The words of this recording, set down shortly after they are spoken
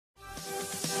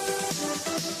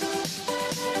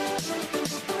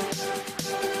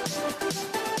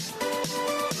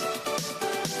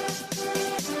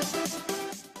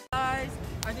Guys,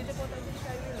 andito po tayo sa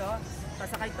Skywheel, oh.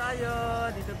 Sasakay tayo,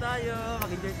 dito tayo,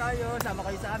 mag-enjoy tayo, sama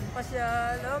kayo sa aming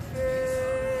pasyal. Okay,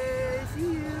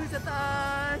 see you sa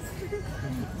taas.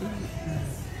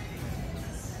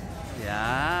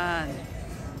 Yan,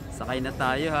 sakay na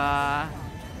tayo ha.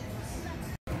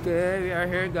 Okay, we are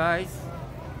here guys.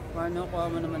 Paano ko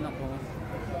naman ako?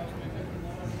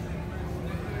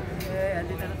 Okay,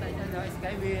 andito na tayo sa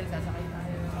Skywheel, sasakay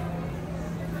tayo.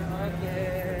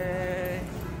 Okay.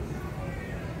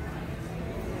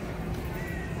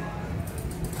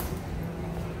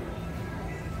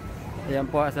 Ayan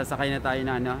po, sasakay na tayo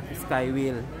na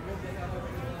Skywheel.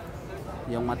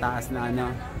 Yung mataas na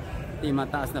yung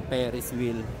mataas na Ferris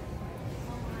wheel.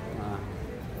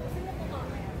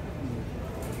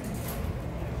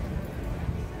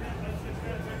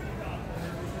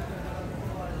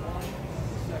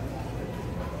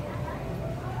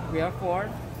 We are four.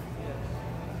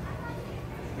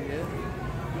 Yes.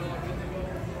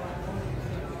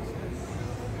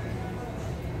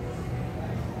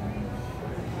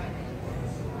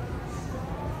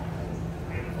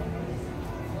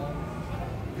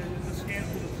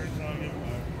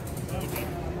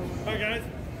 Hi guys,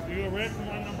 we go red from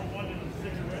line number 1 and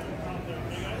 6 red from there.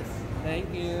 Okay guys?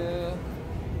 Thank you.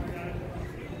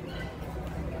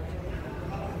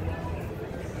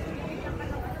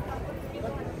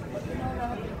 Ba't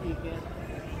pinawala yung ticket?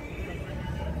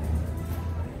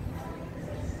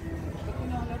 Ba't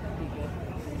pinawala yung ticket?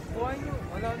 Kuhain nyo.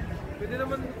 Wala. Pwede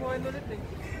naman kuhain ulit eh.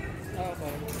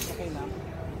 Okay, okay lang.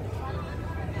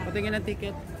 Patingin ang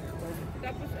ticket.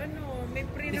 Tapos ano, may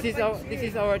free na This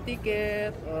is our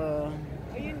ticket.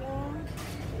 Ayun oh.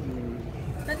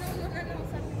 Tanong mo na lang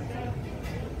sa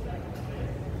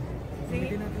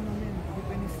Pwede natin namin.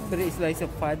 Three slice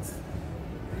of fads.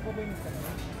 Hindi pa ba yung stand?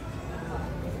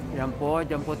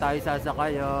 Diyan po tayo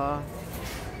sasakay sa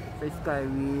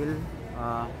Skywheel.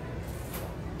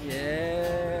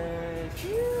 Yes!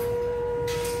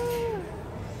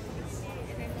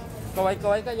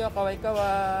 Kaway-kaway kayo,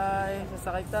 kaway-kaway.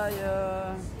 Sasakay tayo.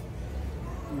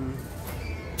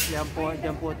 Diyan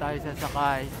po tayo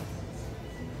sasakay.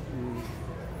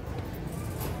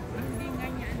 hindi nga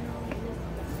niya ano.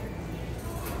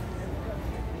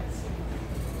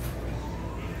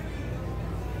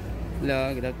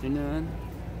 Hello, good afternoon.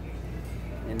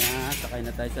 Yan na, sakay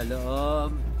na tayo sa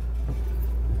loob.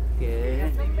 Okay.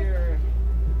 Keep your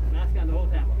mask on the whole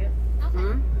time, okay?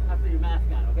 Hmm? After your mask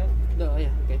on, okay?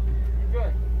 Yeah, okay. Enjoy.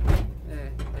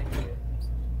 Thank you.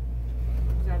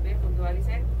 Sabi, puntuali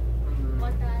set.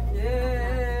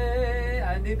 Yay!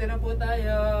 Andito na po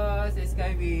tayo sa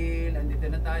Skywheel. Andito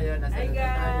na tayo. Nasa Hi na tayo.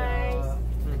 guys!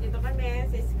 Nandito kami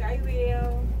sa Skywheel.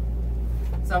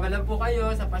 Sama lang po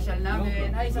kayo sa pasyal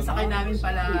namin. Ay, sasakay namin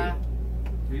pala.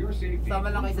 For your safety,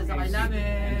 Sama lang kayo sa sakay namin.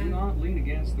 and do not lean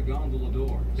against the gondola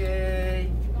doors.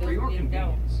 Okay. For your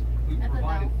convenience, we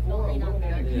provided 4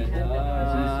 illuminated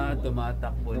Ayan,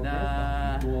 tumatakbo na.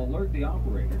 will alert the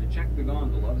operator to check the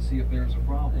gondola to see if there's a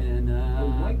problem. Ayan na, The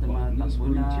white button is tumatakbo for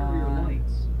na. interior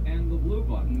lights, and the blue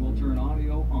button will turn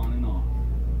audio on and off.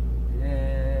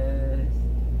 Yes.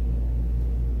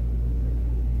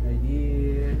 Right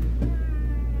here.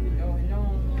 Hello, hello.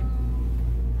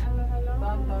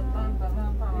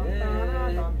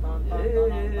 Hello,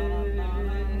 hello.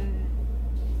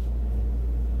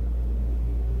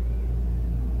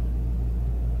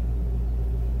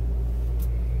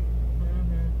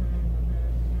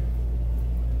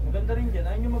 Maganda rin dyan.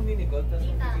 Ayaw nyo mag-mini-golf tapos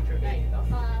mag-picture kayo dito?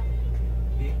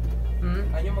 Di?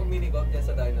 Ayaw nyo mag-mini-golf dyan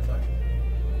sa dinosaur?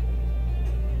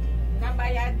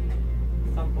 Nabayad.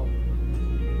 Sampo.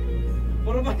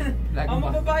 Puro ba? Ang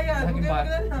mababayad. Huwag kayo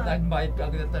maglala. Nagbayad ka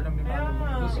agad ng Kaya nga.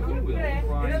 The Skywheel will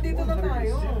Ilan dito na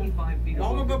tayo? 175 feet Ako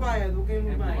above magbabayad. Huwag kayo and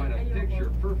magbayad. provide a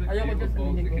picture-perfect Ayaw ko view dyan of sa both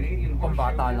the mini-golf. Canadian Kung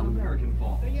bata Horseshoe lang. and American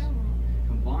Falls. Kaya mo.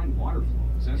 Combined water flow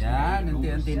is Yan, estimated at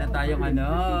unti-unti na over tayong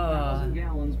 750,000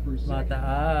 gallons per second.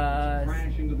 mataas.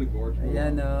 Crash into the gorge below.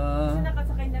 Ayan Kasi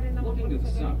nakasakay na rin ako Looking to dito the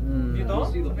sa south, Dito? you'll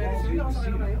see the Sa Falls Ferris View wheel, nakasakay na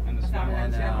Casino kayo? and the Kasama Skywheel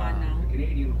ko si Ayan, Amana. The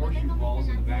Canadian Horseshoe Falls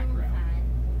in the background.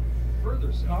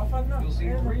 Further south, Nakafan na. you'll see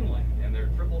Ayan. Greenland and their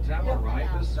triple tower ride,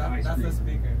 the Sky That's the Screamer.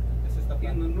 speaker. This is the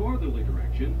In the northerly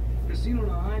direction, Casino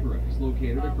Niagara is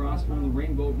located across from the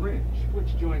Rainbow Bridge,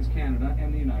 which joins Canada and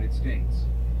the United States.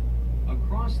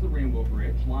 Across the Rainbow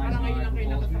Bridge lies Parang ngayon lang Niagara kayo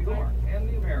Falls, New nakasakay. York, and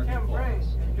the American Siyempre. Falls.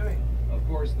 Enjoy. Of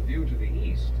course, the view to the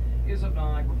east is of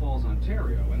Niagara Falls,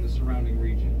 Ontario, and the surrounding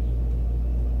region.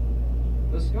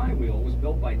 The Skywheel was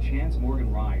built by Chance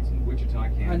Morgan Rides in Wichita,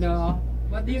 Kansas. Ano?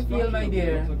 What do you This feel, my function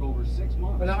dear? took over over 6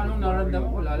 months. Wala ka nung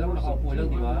naramdaman, wala lang, nakaupo lang,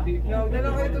 di ba? Huwag na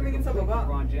lang kayo tumingin sa baba.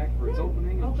 Project for its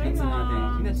opening in Okay, That's June.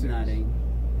 nothing. That's nothing.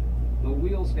 The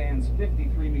wheel stands 53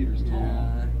 meters tall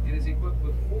Yeah. and is equipped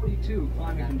with 42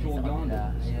 climate-controlled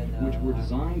gondolas, which were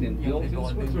designed and built in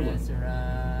Switzerland.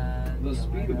 The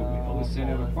speed of the wheel is set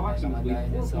at approximately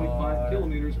 4.5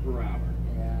 kilometers per hour,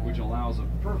 which allows a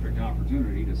perfect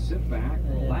opportunity to sit back,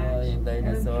 relax, Yung and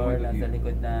dinosaur enjoy the nasa view.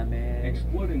 likod namin.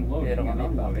 Exploding loading Pero and kami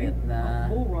unloading, bakit na a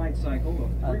full ride cycle of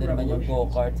 3 ando naman yung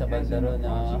go-kart revolutions sa has banda an ron,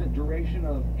 approximate duration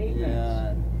of 8 minutes.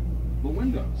 Yan. The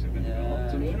windows have been developed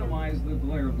to minimize the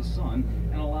glare of the sun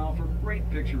and allow for great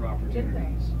picture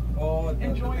opportunities. Oh,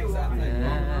 Enjoy your sa ride.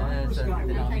 Yes,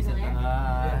 andito na kami sa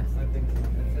taas.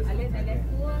 Alin.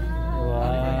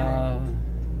 Wow.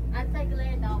 At sa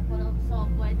glare daw, so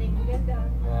pwedeng Ganda.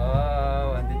 Wow,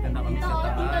 andito na kami sa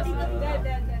taas.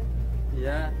 Dada.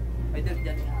 Yeah. Ay, dyan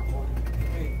nga ako.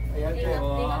 Ayan po.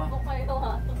 ingat po kayo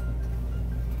ha.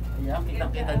 Ayan,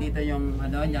 kita-kita dito yung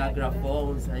Niagara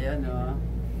Falls. Ayan o.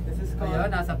 This is called... Ayan,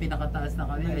 nasa pinakataas na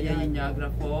kami. Ayan yung Niagara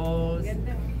Falls.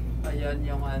 Ganda. Ayan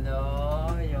yung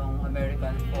yung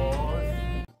American Falls.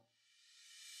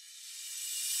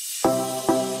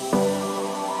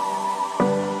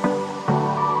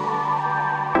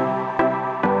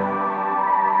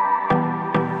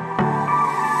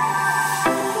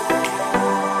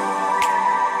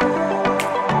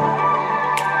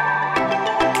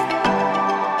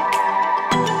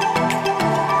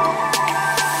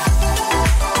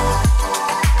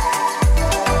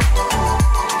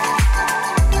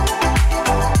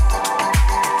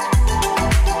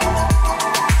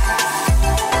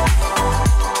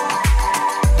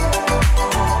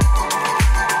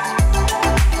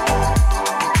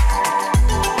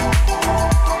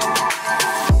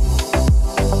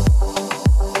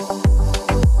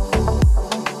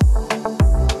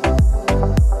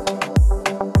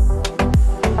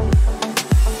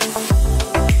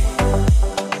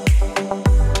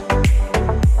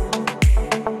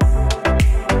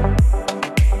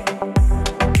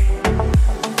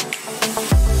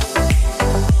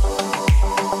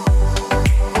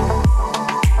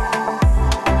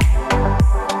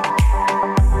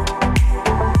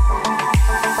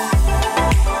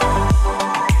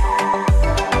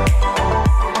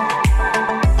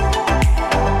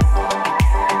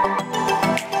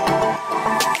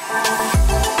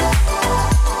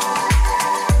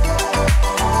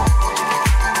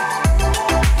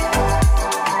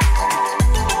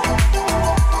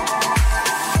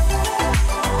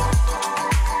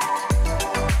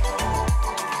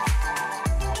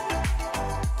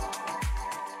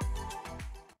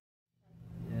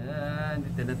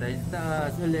 Dito na tayo sa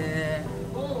taas ulit.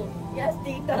 Oh, yes,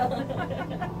 tita.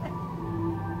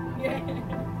 Yan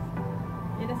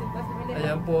na si Boss ulit.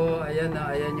 Ayan po, ayan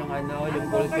na, ayan yung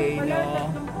yung volcano.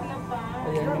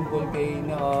 Ayan yung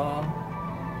volcano.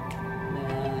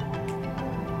 Ayan.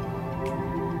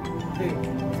 Okay,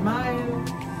 smile.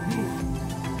 This.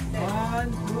 1,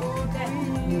 2,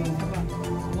 3.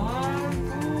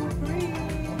 1, 2,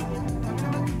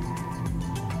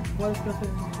 3. Pulse kasi.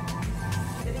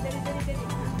 Dali.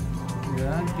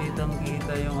 Ayan,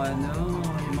 kitang-kita yung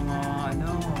yung mga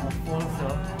falls,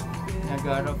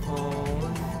 Niagara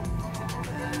Falls.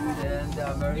 And then the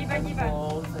American Iba.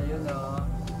 Falls, ayun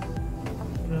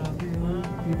Grabe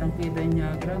kitang-kita yung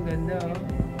Niagara, ang ganda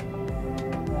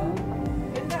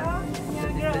Ganda oh.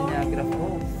 That is the Niagara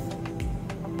Falls.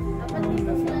 Dapat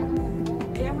dito sila numupo.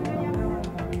 Ayan mo na yan.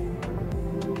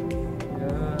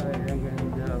 Ay, ang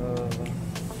ganda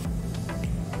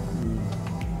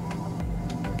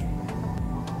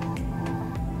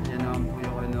Ayan naman po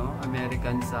yung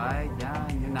American side. Yan,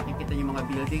 yung nakikita yung mga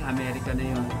building, America na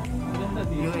yun.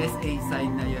 USA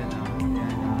side na yun. Yan,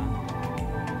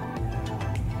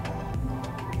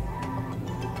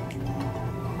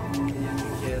 Ayan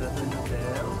yung Sheraton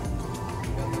Hotel.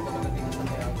 Ganda talaga dito sa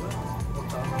Niagara.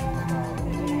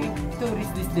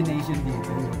 Tourist destination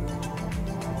dito.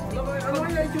 Ano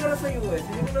kaya itsura sa US?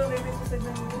 Hindi ko na narinig sa side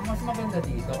ng US. Mas maganda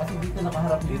dito kasi dito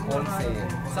nakaharap yung falls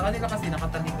Sa kanila kasi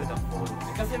nakatalikod ang falls.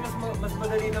 Kasi mas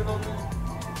madali namang...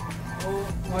 Oh,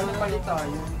 Wala palit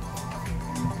tayo.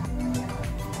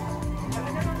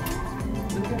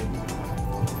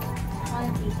 Ano,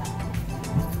 tita?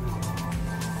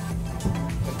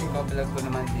 Kasi bablog ko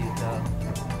naman dito.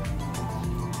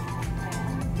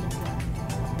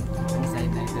 Yung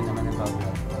side na ito naman ang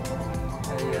bablog ko.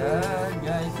 Ayan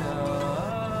guys,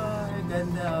 ay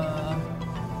ganda.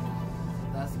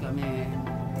 Taas kami.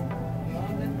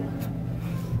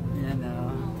 Ayan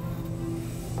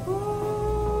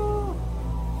Woo!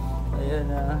 Ayan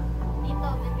Dito,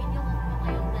 may video ko pa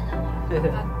kayong dalawa.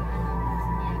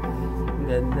 Pag,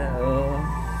 ganda oh.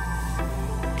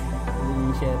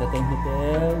 Yung Sheraton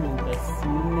Hotel, yung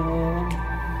casino.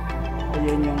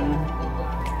 Ayun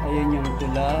yung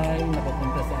tulay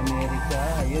napapunta sa Amerika.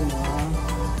 Ayun oh.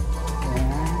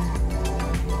 Ayan.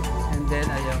 And then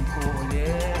ayan po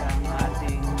uli ang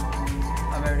ating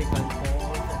American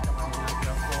Falls at saka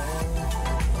Niagara Falls.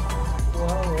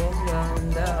 Wow, oh,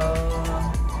 ganda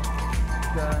oh.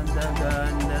 Ganda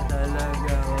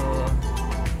talaga oh.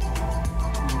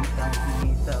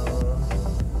 Kitang-kita oh.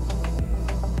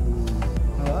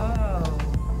 Wow.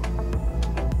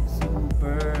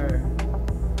 Super.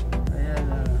 Ayan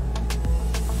oh.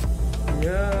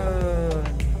 Ayan.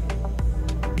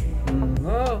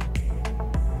 Oh.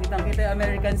 Kitang-kita yung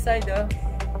American side oh.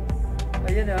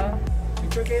 Ayan oh.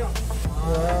 Picture kayo.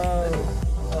 Wow.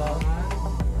 Oh.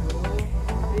 1,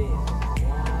 2,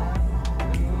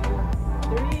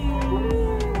 3.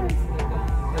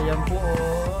 Ayan po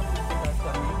oh. Tapos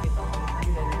kami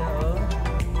kitang-kita. Ganda oh.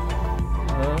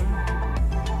 Oh.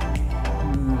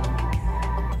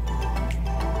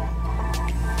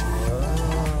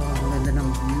 Wow. Ang ganda ng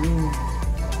view.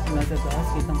 Nasa taas,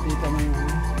 kitang-kita mo yung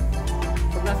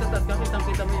pag nasa taas ka,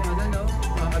 kitang-kita mo yung ano, no?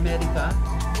 Amerika.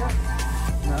 Yeah.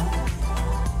 No?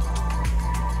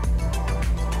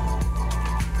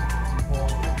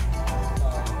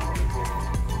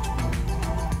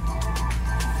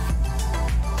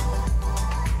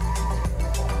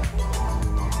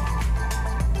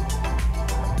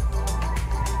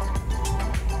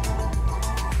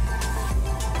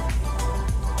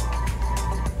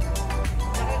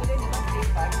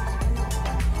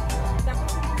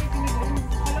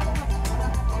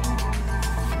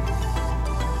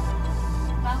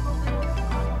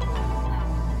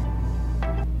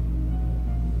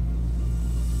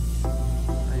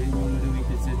 Ayun yung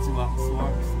limited set wax.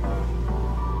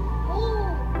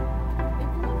 Oh!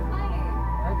 It's on fire!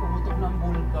 Ay, pumutok ng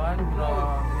vulkan.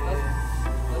 Grabe.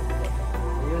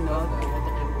 Ayun no,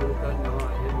 pumutok yung vulkan no.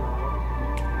 Ayun no.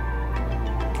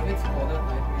 It's color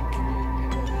type.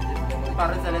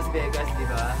 Para sa Las Vegas, di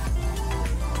ba?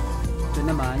 Ito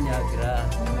naman, Niagara.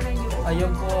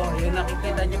 Ayun po, yung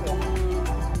nakikita nyo pong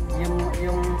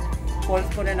yung falls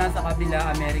po na nasa kabila,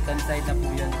 American side na po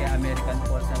yun, kaya American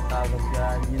Falls ang tawag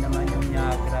dyan. Yun naman yung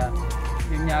Niagara.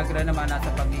 Yung Niagara naman nasa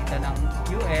pagitan ng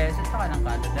US at saka ng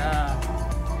Canada.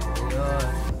 Ayun.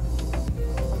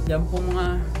 Yan po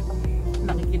mga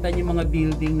nakikita nyo mga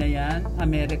building na yan,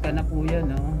 America na po yan,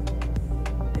 no?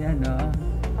 Ayan, no?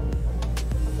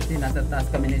 Kasi nasa taas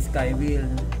kami ng Skywheel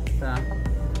sa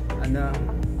ano,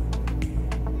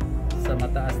 sa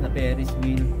mataas na Ferris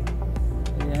wheel.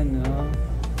 Ayan no.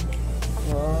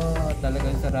 Wow,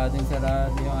 talagang sarado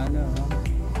yung ano,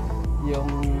 yung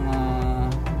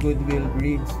Goodwill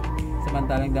Bridge.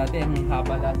 Samantalang dati ang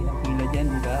haba lagi ng pila dyan,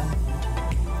 di ba?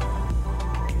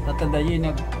 Tatanda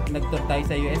yun, nag-tour tayo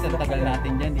sa US, ang tagal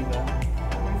natin dyan, di ba?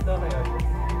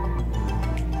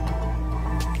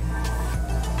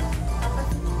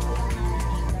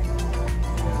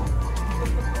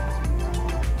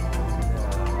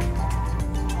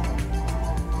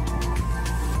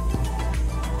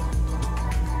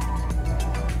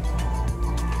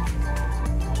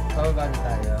 Pababa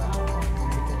tayo.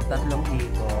 Tatlong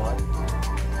ikot.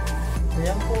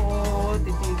 Ayan po,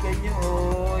 titigan nyo.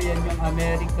 Yan yung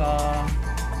Amerika.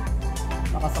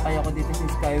 Nakasakay ako dito sa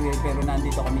Skywheel pero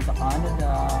nandito kami sa Canada.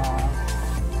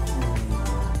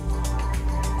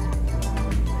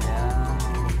 Ayan.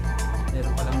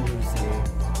 Meron palang music.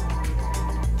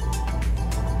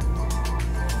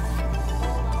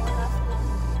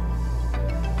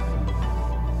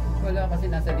 Wala kasi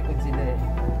nasa likod sila eh.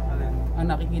 Ang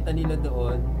nakikita nila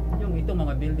doon, yung itong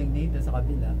mga building dito sa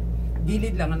kabila,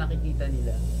 gilid lang ang nakikita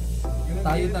nila.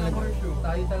 Tayo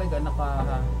talaga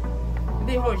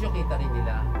hindi horseshoe kita rin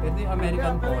nila. Pero yung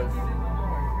American Falls.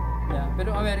 Yeah,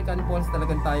 pero American Falls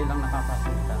talagang tayo lang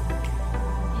nakakakita.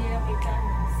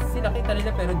 Sila kita nila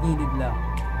pero gilid lang.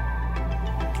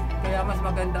 Kaya mas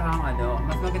maganda ang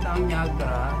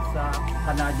Niagara sa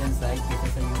Canadian side kaysa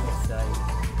sa US side.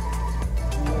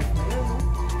 US na yun, no?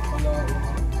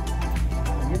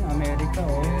 Ayun, Amerika,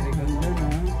 oh. Amerika na, ha?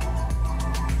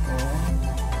 Oh.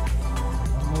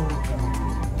 Amerika.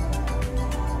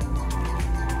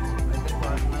 Ito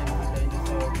pa, may mga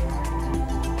dinosaur.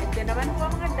 Ito naman po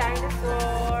mga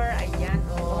dinosaur. Ayan,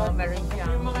 oh. Meron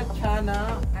siyang Yung mga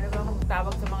tiana. ano ba ang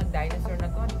tawag sa mga dinosaur na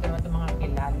to? Hindi ko naman ito mga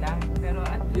kilala. Pero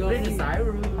at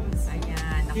Dinosaurus.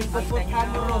 ayan, nakikita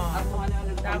nyo.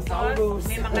 Tapos,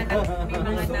 may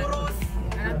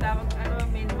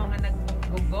mga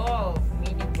nag-golf,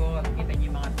 mini golf. Kita nyo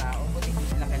yung mga tao. Buti hindi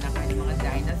sila kinakain yung mga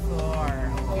dinosaur.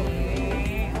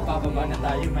 Okay. Pababa na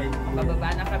tayo, may Pababa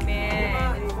na kami.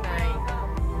 It's nice.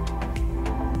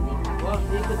 Wow,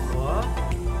 ikot po.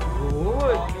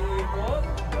 Good. Daming ikot.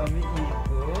 Dami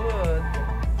ikot.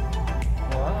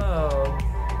 Wow.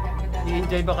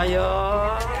 I-enjoy ba kayo?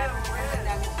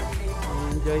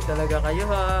 I-enjoy talaga kayo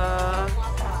ha.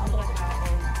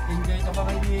 Enjoy ka ba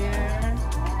kayo here?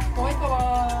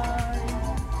 Kaway-kaway.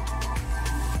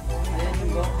 Ayan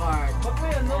yung go-kart. Ba't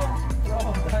may ano?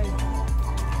 Crocodile.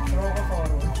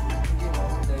 Crocosaurus. Hindi mo,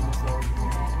 dinosaur.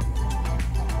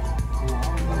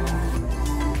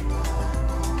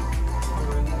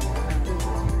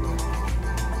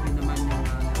 Yun naman yung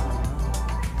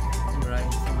yung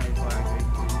ride sa may park.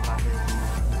 Yung paddle na.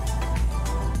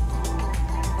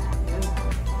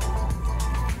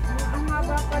 Ang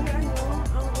haba pala, ano?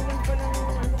 Ang ilan pala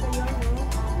ng ano kayo, no?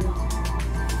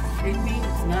 8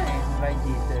 minutes nga eh, ang ride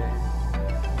dito eh.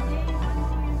 Hindi, yung ano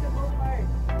yung sa go-kart.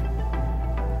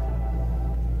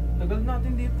 Tagal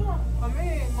natin dito. Kami,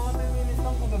 mga 10 minutes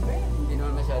lang kagabi. Hindi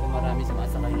naman masyado marami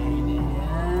sumasakay ngayon eh.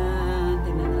 Ayan,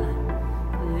 tingnan na.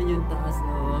 Ayan yung taas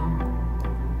oh.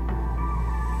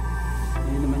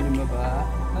 Ayan naman yung baba.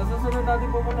 Nasusunod natin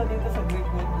pumunta dito sa Great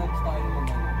Wood Lodge tayo naman.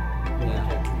 Yeah.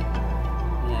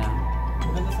 Yeah.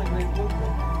 Maganda sa Great Wood.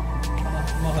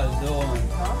 Mahal doon.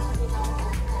 Ha?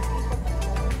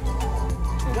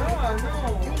 Yeah, no.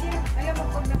 Hindi, alam mo,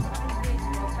 pag napaka-great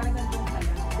mo, talagang doon ka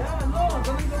lang. Yeah, no.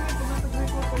 Ganun kami. Pag nasa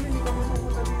Great Wood kami, hindi kami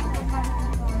pumunta dito.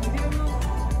 Hindi ano.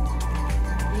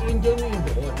 I-enjoy mo yung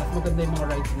doon. Mas maganda yung mga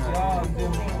rides na. Yeah, hindi.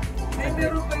 Eh,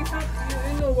 meron pa isa,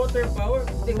 you know, water power.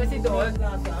 Hindi kasi doon,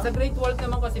 Plaza. sa Great Wall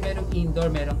naman kasi merong indoor,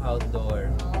 merong outdoor.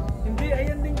 Hindi,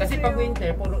 ayan din Kasi pag yung-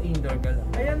 winter, puro indoor ka lang.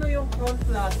 Ayan o yung Front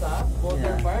Plaza, water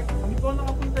Yeah. park. Hindi ko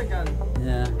nakapunta dyan.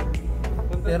 Yeah.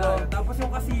 Punta Pero- tayo. Tapos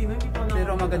yung casino, hindi ko nakapunta.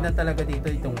 Pero maganda talaga dito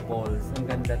itong falls. Ang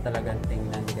ganda talagang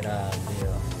tingnan. Grabe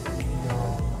oh.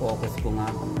 Focus ko nga.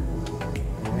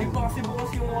 Hindi pa kasi bukas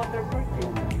yung water park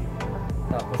eh.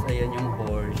 Tapos ayan yung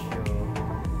horseshoe.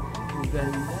 Ang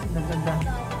ganda. Ang ganda.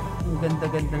 Ang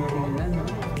ganda-gandang tingnan. No?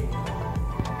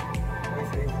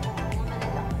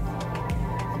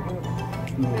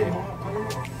 Hindi, Hmm.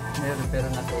 Meron pero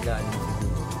nasa ilalim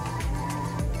siguro.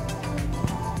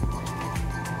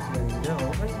 Ganda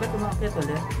oh. Ba't umakyat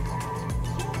ulit?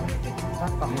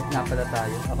 Pakit nga pala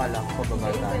tayo. Akala ko pababa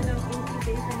tayo. Isa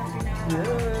ng pinaka.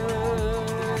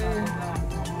 Yay!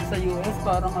 Sa US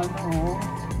parang ano oh,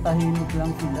 tahimik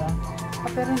lang sila.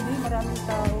 Pero hindi, maraming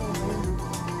tao.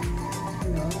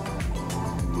 Ayun, oh.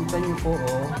 Kita niyo po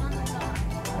oh.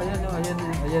 Ayan oh, ayan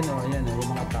oh, ayan oh, ayan oh,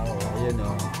 yung mga tao oh, ayan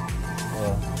oh.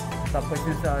 Oh. Tapos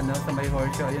yung sa ano, sa may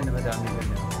horseshoe, ayan oh, madami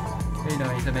ganyan. Ayun oh,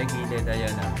 yung sa may gilid,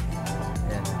 ayan oh.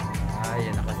 Ayan oh.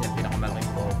 Ayan oh, kasi yung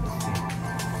pinakamalaking focus eh.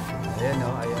 Ayan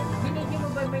oh, ayan oh. Binigyan mo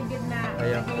ba may gid na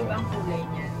Ayan po. nag-iba ang kulay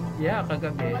niya? Yeah,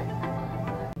 kagabi.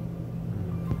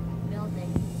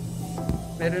 Building.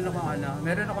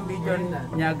 Meron akong video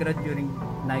Niagara during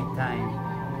night time.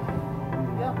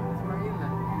 Yeah, sa Marina.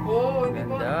 Oo, hindi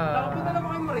ko. Ganda. Nakapunta naman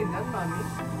kayo Marina, mami.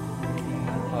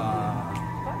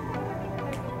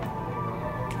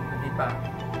 Hindi pa.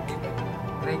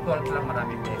 Great Wall lang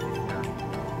maraming beses na.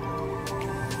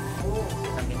 Oo.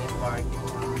 Sa mini park.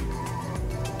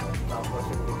 Tapos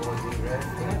yung Golden Rest.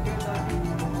 Pinagyan natin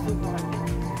yung busog na kanya.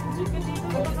 Hindi ka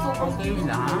dito. Okay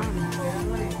lang.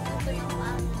 Ito yung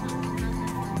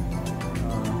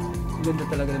Ang ganda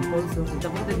talaga ng falls. Oh. Kita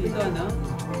dito, ano?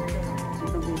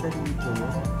 Kita dito.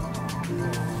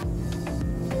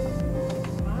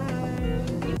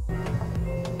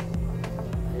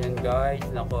 Ayan guys,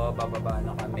 nako, bababa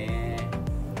na kami.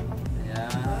 Ayan,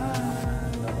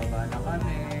 bababa na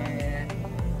kami.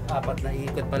 4 na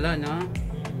ikot pala, no?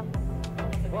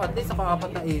 Oh, at least naka-4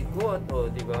 na ikot, oh,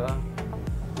 di ba?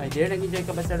 My dear, nag-enjoy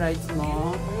ka ba sa rides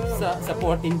mo? Sa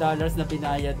 $14 na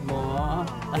binayad mo?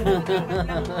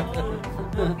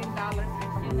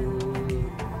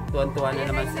 Tuwan-tuwa na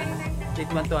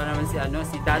naman si ano,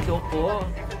 si Dado ko.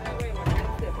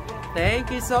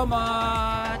 Thank you so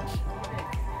much.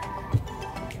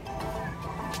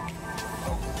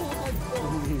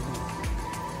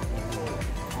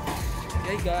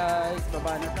 Okay guys,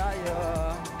 baba na tayo.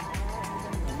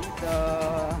 Dito.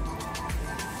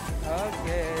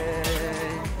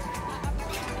 Okay.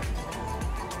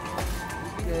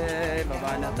 Okay,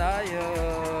 baba na tayo.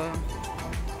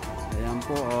 Ayan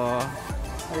po oh.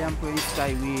 Ayan po yung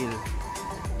Skywheel.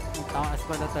 Ang taas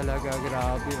pala talaga,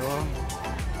 grabe oh.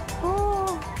 Oh,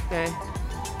 okay.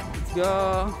 Let's go.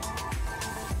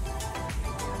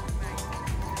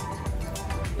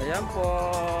 Ayan po.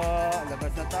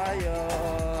 Labas na tayo.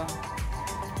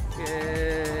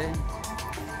 Okay.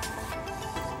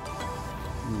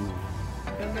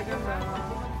 Ganda-ganda.